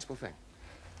doing the sensible thing.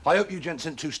 I hope you gents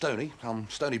ain't too stony. I'm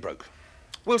stony broke.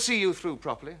 We'll see you through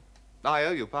properly. I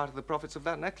owe you part of the profits of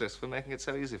that necklace for making it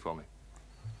so easy for me.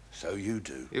 So you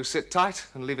do. You sit tight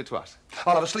and leave it to us.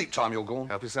 I'll have a sleep time, you're gone.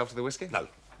 Help yourself to the whiskey? No,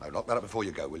 lock that up before you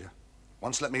go, will you?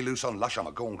 Once let me loose on Lush, I'm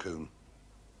a gone coon.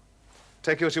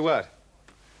 Take you at your word.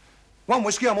 One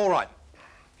whiskey, I'm all right.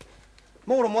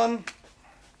 More than one,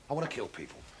 I want to kill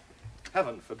people.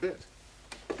 Heaven forbid.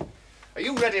 Are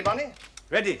you ready, Bunny?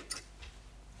 Ready.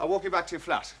 I'll walk you back to your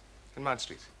flat in Mount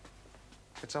Street.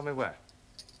 You tell me where?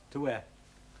 To where?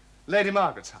 Lady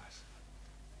Margaret's house.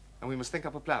 And we must think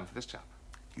up a plan for this chap.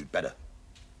 You'd better.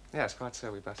 Yes, quite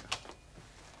so, we better.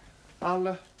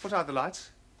 I'll put out the lights,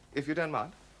 if you don't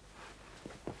mind.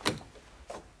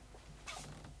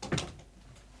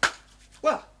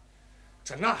 Well,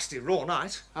 it's a nasty raw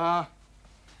night.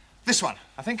 This one,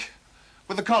 I think,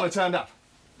 with the collar turned up.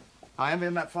 I envy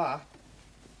him that far.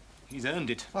 He's earned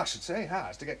it. Well, I should say he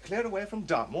has, to get clear away from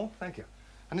Dartmoor. Thank you.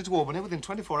 And into Albany within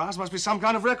 24 hours must be some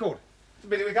kind of record. It's a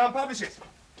pity we can't publish it.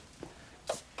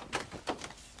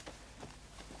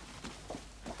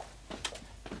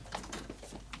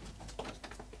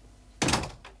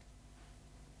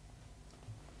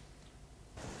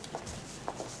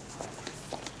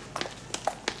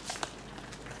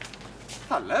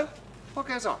 Hello? What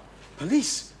goes on?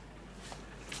 Police.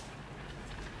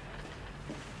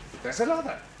 There's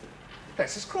another.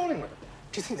 Place is crawling with them.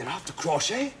 Do you think they're after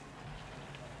Crochet?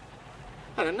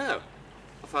 I don't know.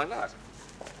 I'll find out.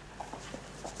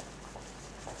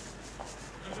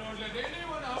 And don't let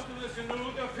anyone out unless you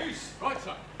know their face. Right,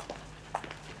 sir.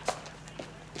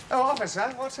 Oh,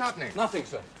 officer, what's happening? Nothing,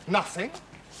 sir. Nothing?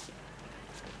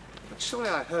 But surely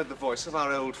I heard the voice of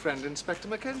our old friend, Inspector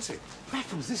Mackenzie.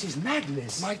 Raffles, this is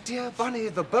madness. My dear Bunny,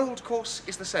 the bold course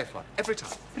is the safe one, every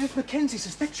time. But if Mackenzie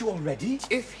suspects you already...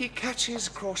 If he catches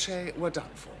Crochet, we're done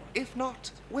for. If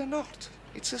not, we're not.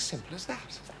 It's as simple as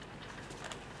that.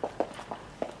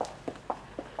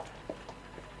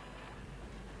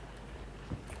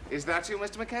 Is that you,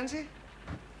 Mr. Mackenzie?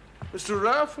 Mr.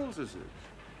 Raffles, is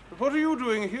it? What are you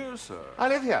doing here, sir? I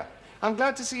live here. I'm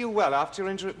glad to see you well after your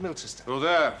injury at Milchester. Oh,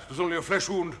 there. It was only a flesh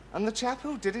wound. And the chap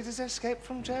who did it is escaped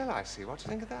from jail, I see. What do you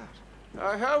think of that?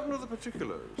 I have no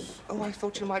particulars. Oh, I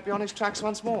thought you might be on his tracks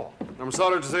once more. I'm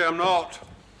sorry to say I'm not.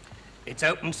 It's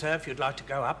open, sir, if you'd like to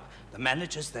go up. The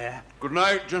manager's there. Good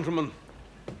night, gentlemen.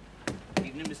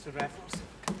 Evening, Mr. Raffles.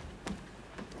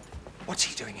 What's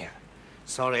he doing here?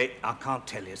 Sorry, I can't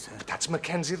tell you, sir. But that's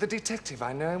Mackenzie, the detective.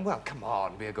 I know him well. Come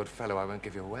on, be a good fellow. I won't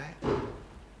give you away.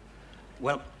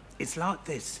 Well, it's like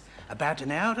this. About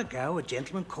an hour ago, a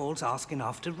gentleman calls asking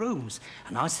after rooms,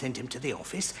 and I sent him to the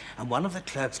office, and one of the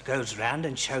clerks goes round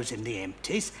and shows him the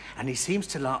empties, and he seems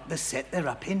to like the set they're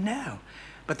up in now.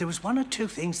 But there was one or two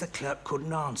things the clerk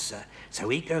couldn't answer, so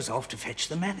he goes off to fetch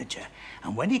the manager.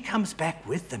 And when he comes back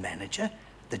with the manager,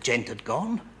 the gent had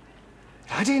gone.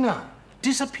 How do you know?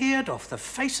 Disappeared off the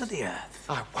face of the earth.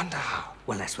 I wonder how.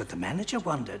 Well, that's what the manager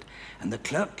wondered. And the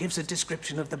clerk gives a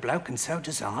description of the bloke, and so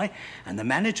does I. And the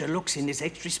manager looks in his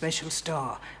extra special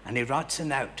star, and he writes a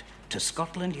note to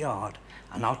Scotland Yard.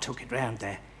 And I took it round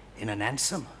there in an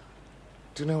hansom.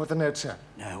 Do you know what the note said?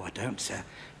 No, I don't, sir.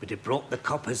 But it brought the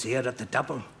coppers here at the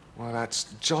double. Well,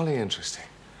 that's jolly interesting.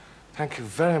 Thank you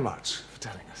very much for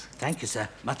telling us. Thank you, sir.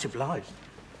 Much obliged.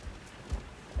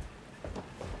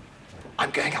 I'm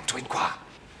going up to inquire.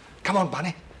 Come on,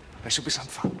 Bunny. There should be some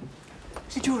fun.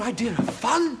 Is it your idea of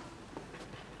fun?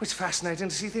 It's fascinating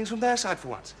to see things from their side for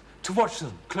once. To watch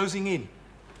them closing in.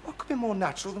 What could be more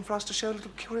natural than for us to show a little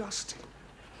curiosity?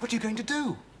 What are you going to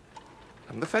do?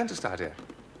 The faintest idea.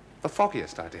 The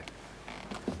foggiest idea.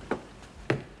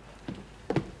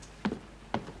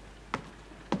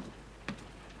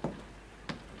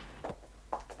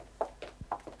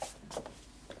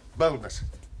 Boldness.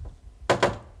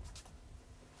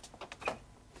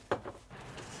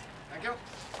 Thank you.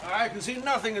 I can see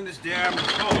nothing in this damned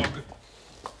fog.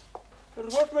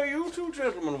 And what may you two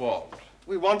gentlemen want?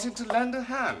 We wanted to lend a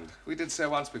hand. We did so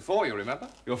once before, you remember?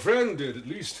 Your friend did, at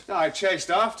least. I chased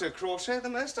after Crochet the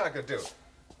most I could do.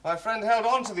 My friend held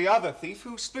on to the other thief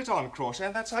who split on Crochet,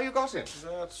 and that's how you got him.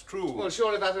 That's true. Well,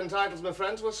 surely that entitles my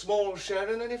friend to a small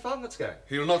share in any fun that's going.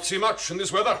 He'll not see much in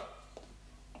this weather.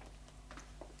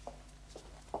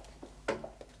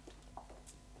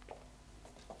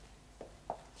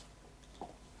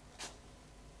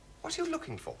 What are you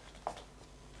looking for?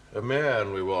 A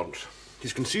man we want.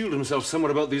 He's concealed himself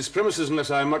somewhere about these premises, unless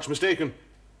I am much mistaken.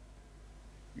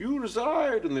 You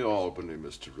reside in the Albany,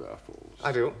 Mr. Raffles.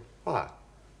 I do. Why?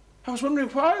 I was wondering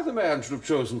why the man should have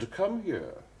chosen to come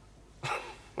here.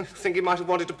 You think he might have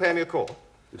wanted to pay me a call?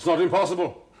 It's not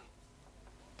impossible.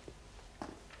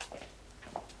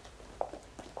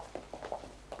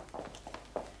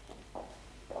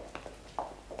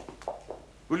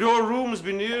 Will your rooms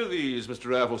be near these,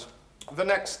 Mr. Raffles? The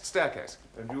next staircase.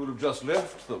 And you would have just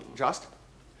left them? Just.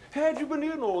 Had you been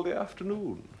in all the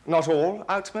afternoon? Not all,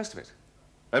 out most of it.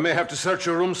 I may have to search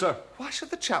your room, sir. Why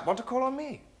should the chap want to call on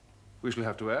me? We shall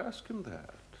have to ask him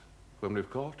that when we've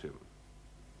caught him.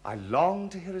 I long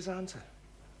to hear his answer.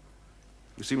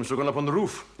 He seems to have gone up on the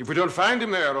roof. If we don't find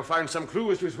him there or find some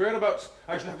clue as to his whereabouts,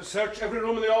 I shall have to search every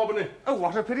room in the Albany. Oh,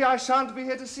 what a pity I shan't be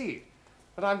here to see.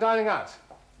 But I'm dining out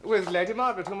with Lady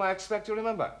Margaret, whom I expect you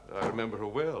remember. I remember her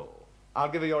well. I'll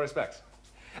give her your respects.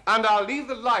 And I'll leave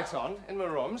the light on in my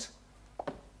rooms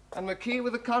and the key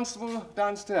with the constable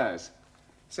downstairs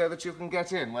so that you can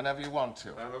get in whenever you want to.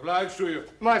 I'm obliged to you.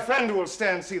 My friend will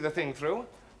stay and see the thing through,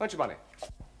 won't you, Bunny?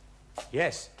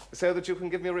 Yes. So that you can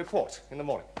give me a report in the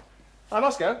morning. I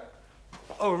must go.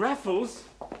 Oh, Raffles.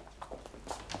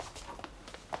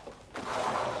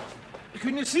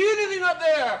 Can you see anything up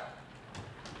there?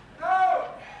 No!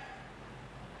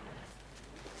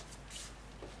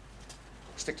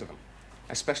 Stick to them,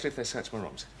 especially if they search my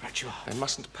rooms. Right you are. They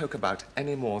mustn't poke about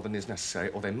any more than is necessary,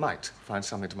 or they might find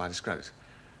something to my discredit.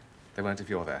 They won't if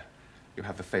you're there. You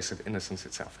have the face of innocence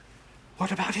itself.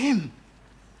 What about him?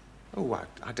 Oh,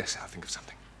 I dare say I'll think of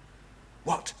something.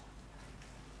 What?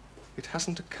 It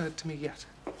hasn't occurred to me yet.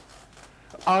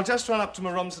 I'll just run up to my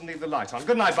rooms and leave the light on.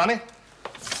 Good night, Bunny.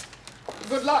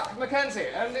 Good luck, Mackenzie.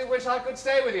 Only wish I could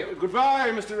stay with you.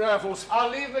 Goodbye, Mr. Raffles. I'll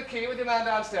leave the key with your man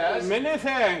downstairs. Many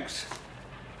thanks.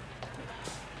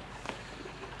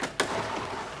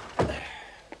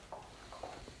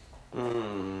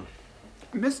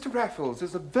 Mr. Raffles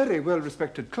is a very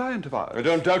well-respected client of ours. I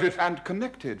don't doubt it. And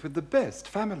connected with the best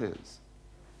families.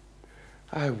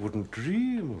 I wouldn't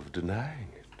dream of denying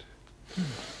it.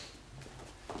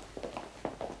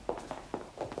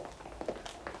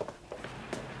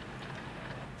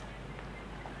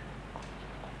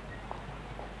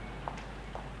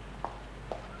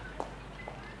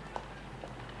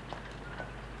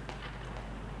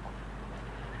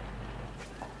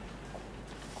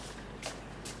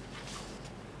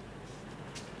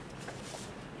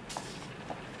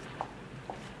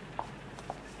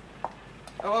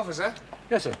 Oh, officer.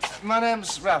 Yes, sir. My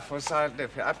name's Raffles. I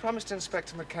live here. I promised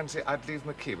Inspector Mackenzie I'd leave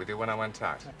my key with you when I went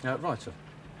out. Right, sir.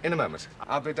 In a moment.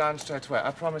 I'll be down straight away.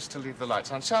 I promised to leave the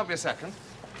lights on. Shall be a second.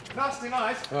 Nasty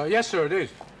night. Yes, sir, it is.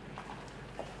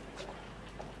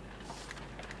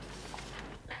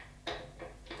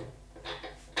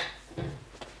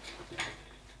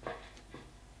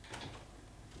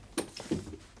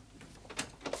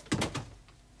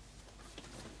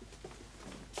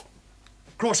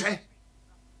 Crochet.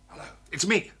 Hello. It's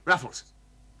me, Raffles.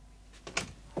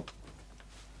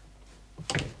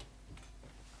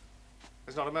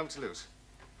 There's not a moment to lose.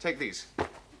 Take these.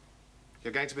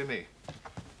 You're going to be me.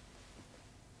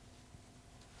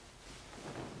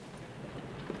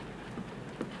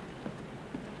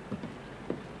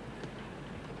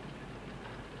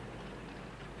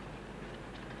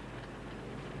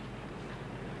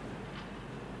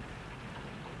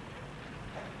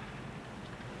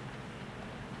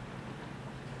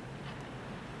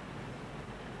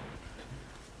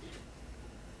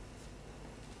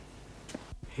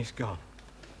 He's gone.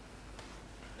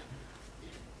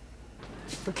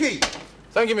 The key.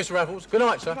 Thank you, Mr. Raffles. Good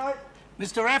night, sir. Good night.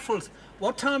 Mr. Raffles,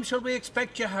 what time shall we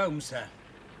expect you home, sir?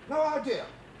 No idea.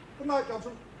 Good night,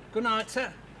 Johnson. Good night,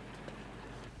 sir.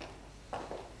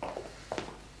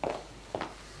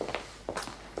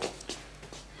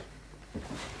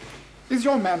 Is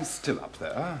your man still up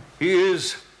there? He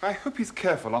is. I hope he's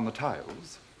careful on the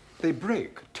tiles. They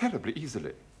break terribly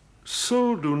easily.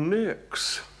 So do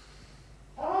Nick's.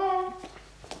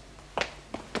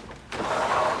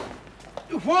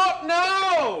 What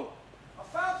now? I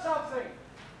found something.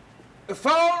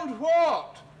 Found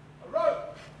what? A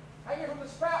rope hanging from the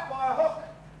spout by a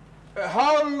hook.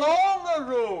 How long a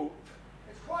rope?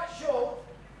 It's quite short.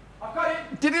 I've got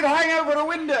it. Did it hang over a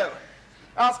window?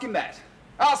 Ask him that.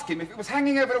 Ask him if it was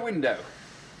hanging over a window.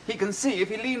 He can see if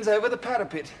he leans over the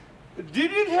parapet.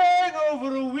 Did it hang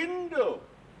over a window?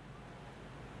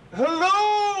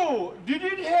 Hello? Did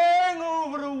it hang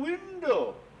over a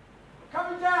window?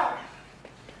 Coming down.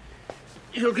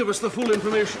 He'll give us the full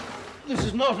information. This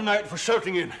is not a night for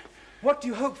shouting in. What do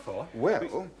you hope for?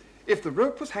 Well, if the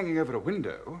rope was hanging over a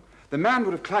window, the man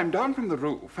would have climbed down from the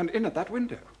roof and in at that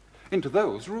window, into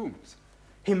those rooms.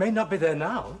 He may not be there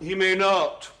now. He may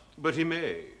not, but he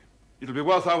may. It'll be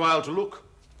worth our while to look.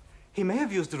 He may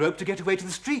have used the rope to get away to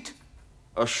the street.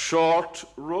 A short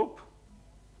rope?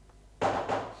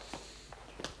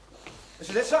 This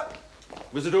is it, sir?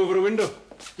 Was it over a window?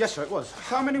 Yes, sir, it was.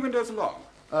 How many windows along?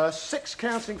 6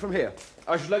 counting from here.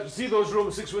 I should like to see those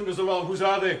rooms 6 windows along. Whose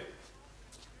are they?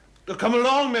 Come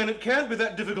along, men. It can't be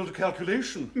that difficult a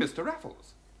calculation. Mr.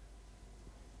 Raffles.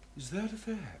 Is that a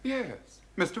fact? Yes,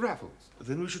 Mr. Raffles.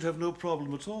 Then we should have no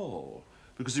problem at all,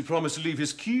 because he promised to leave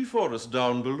his key for us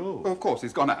down below. Well, of course,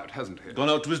 he's gone out, hasn't he? Gone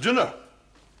out to his dinner.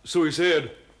 So he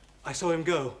said. I saw him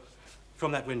go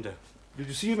from that window. Did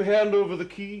you see him hand over the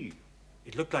key?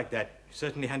 It looked like that. He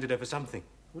certainly handed over something.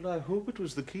 Well, I hope it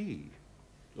was the key.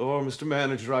 Or, Mr.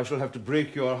 Manager, I shall have to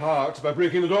break your heart by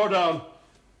breaking the door down.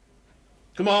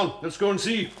 Come on, let's go and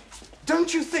see.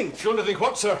 Don't you think? Don't you think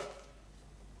what, sir?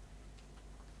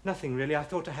 Nothing, really. I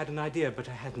thought I had an idea, but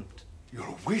I hadn't.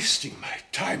 You're wasting my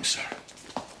time, sir.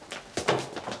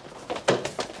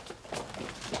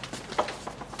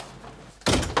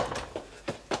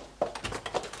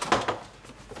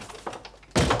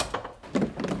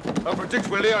 I predict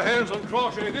we'll lay our hands on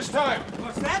Crawshay this time.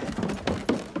 What's that?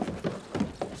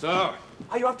 Sir.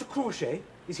 Are you after Crawshay?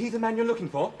 Is he the man you're looking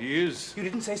for? He is. You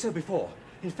didn't say so before.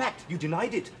 In fact, you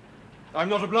denied it. I'm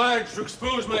not obliged to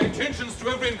expose my intentions to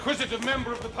every inquisitive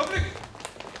member of the public.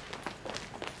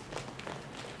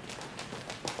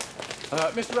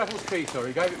 Mr. Raffles' key, sir.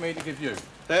 He gave it me to give you.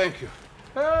 Thank you.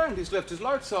 And he's left his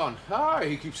lights on. Aye,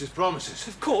 he keeps his promises.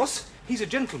 Of course. He's a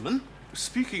gentleman.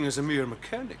 Speaking as a mere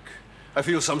mechanic, I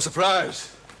feel some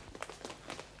surprise.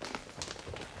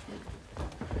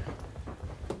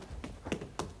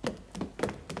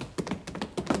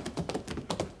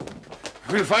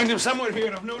 We'll find him somewhere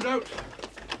here, I've no doubt.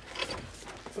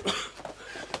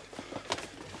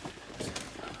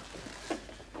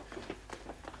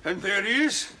 And there he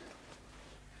is.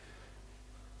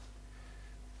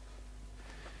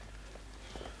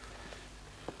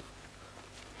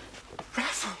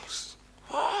 Raffles!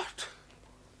 What?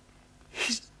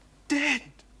 He's dead.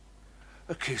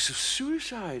 A case of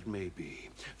suicide, maybe.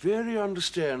 Very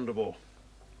understandable.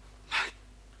 My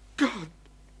God,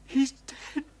 he's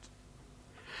dead.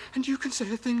 And you can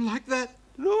say a thing like that?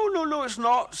 No, it's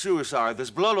not suicide.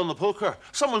 There's blood on the poker.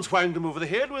 Someone's whanged him over the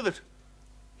head with it.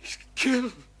 He's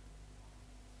killed.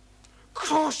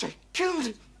 Crawshay killed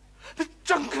him. The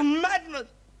drunken madman.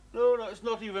 No, it's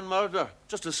not even murder.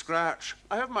 Just a scratch.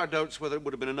 I have my doubts whether it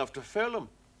would have been enough to fell him.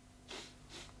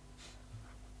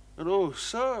 And oh,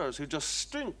 sirs, he just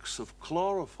stinks of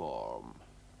chloroform.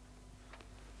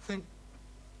 Thank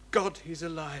God he's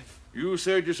alive. You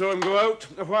said you saw him go out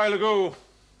a while ago.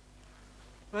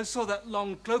 I saw that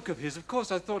long cloak of his. Of course,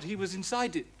 I thought he was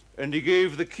inside it. And he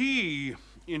gave the key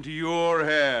into your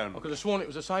hand. I could have sworn it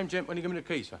was the same gent when he gave me the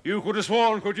key, sir. You could have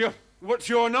sworn, could you? What's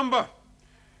your number?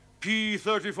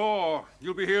 P34.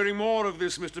 You'll be hearing more of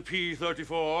this, Mr.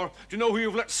 P34. Do you know who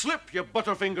you've let slip, you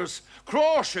butterfingers?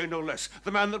 Crawshay, no less.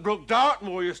 The man that broke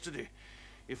Dartmoor yesterday.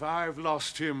 If I've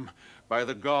lost him, by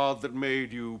the God that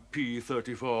made you,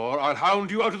 P34, I'll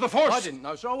hound you out of the force. I didn't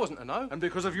know, sir. I wasn't to know. And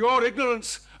because of your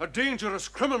ignorance, a dangerous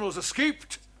criminal's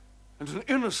escaped, and an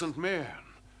innocent man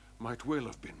might well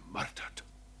have been murdered.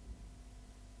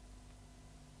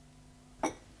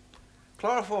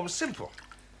 Chloroform's simple.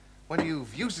 When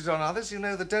you've used it on others, you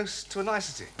know the dose to a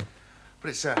nicety. But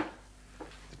it's a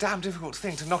damn difficult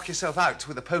thing to knock yourself out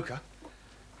with a poker.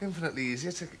 Infinitely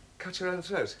easier to cut your own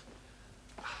throat.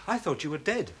 I thought you were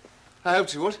dead. I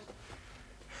hoped you would.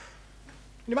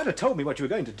 You might have told me what you were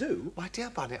going to do. My dear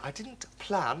Bunny, I didn't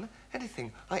plan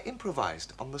anything. I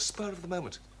improvised on the spur of the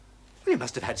moment. Well, you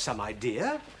must have had some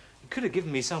idea. You could have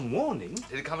given me some warning.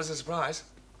 Did it come as a surprise?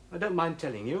 I don't mind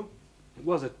telling you. It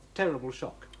was a terrible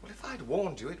shock. Well, if I'd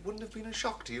warned you, it wouldn't have been a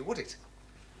shock to you, would it?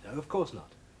 No, of course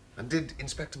not. And did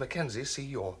Inspector Mackenzie see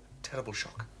your terrible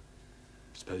shock?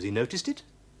 Suppose he noticed it?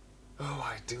 Oh,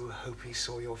 I do hope he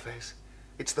saw your face.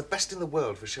 It's the best in the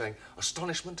world for showing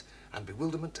astonishment and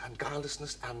bewilderment and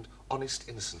guilelessness and honest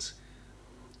innocence.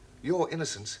 Your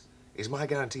innocence is my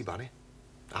guarantee, Bunny.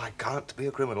 I can't be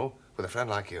a criminal with a friend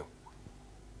like you.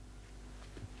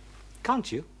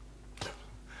 Can't you?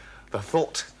 The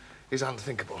thought is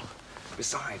unthinkable.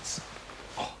 Besides,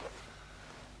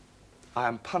 I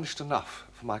am punished enough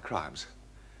for my crimes.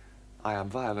 I am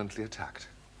violently attacked.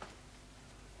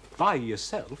 By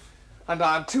yourself? And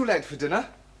I am too late for dinner.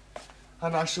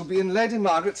 And I shall be in Lady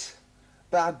Margaret's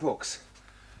bad books.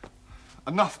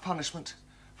 Enough punishment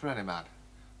for any man.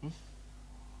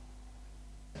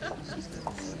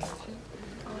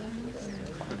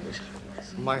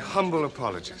 My humble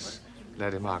apologies,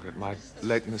 Lady Margaret. My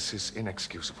lateness is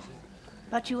inexcusable.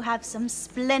 But you have some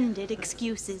splendid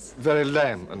excuses. Very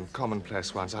lame and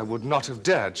commonplace ones. I would not have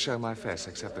dared show my face,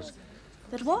 except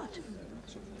But what?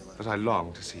 that I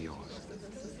long to see yours.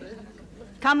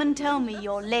 Come and tell me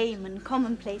your lame and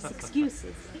commonplace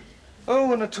excuses.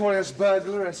 Oh, a notorious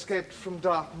burglar escaped from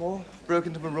Dartmoor, broke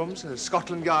into my rooms. A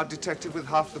Scotland Yard detective with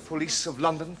half the police of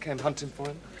London came hunting for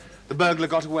him. The burglar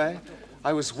got away.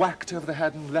 I was whacked over the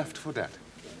head and left for dead.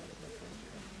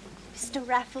 Mr.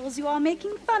 Raffles, you are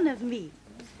making fun of me.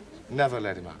 Never,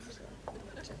 Lady Margaret.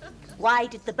 Why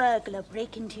did the burglar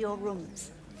break into your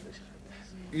rooms?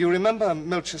 You remember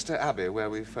Milchester Abbey, where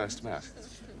we first met?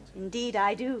 Indeed,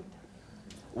 I do.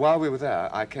 While we were there,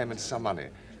 I came into some money.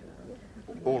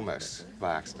 Almost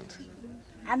by accident.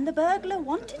 And the burglar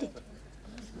wanted it.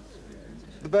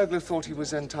 The burglar thought he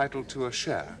was entitled to a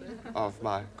share of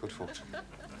my good fortune.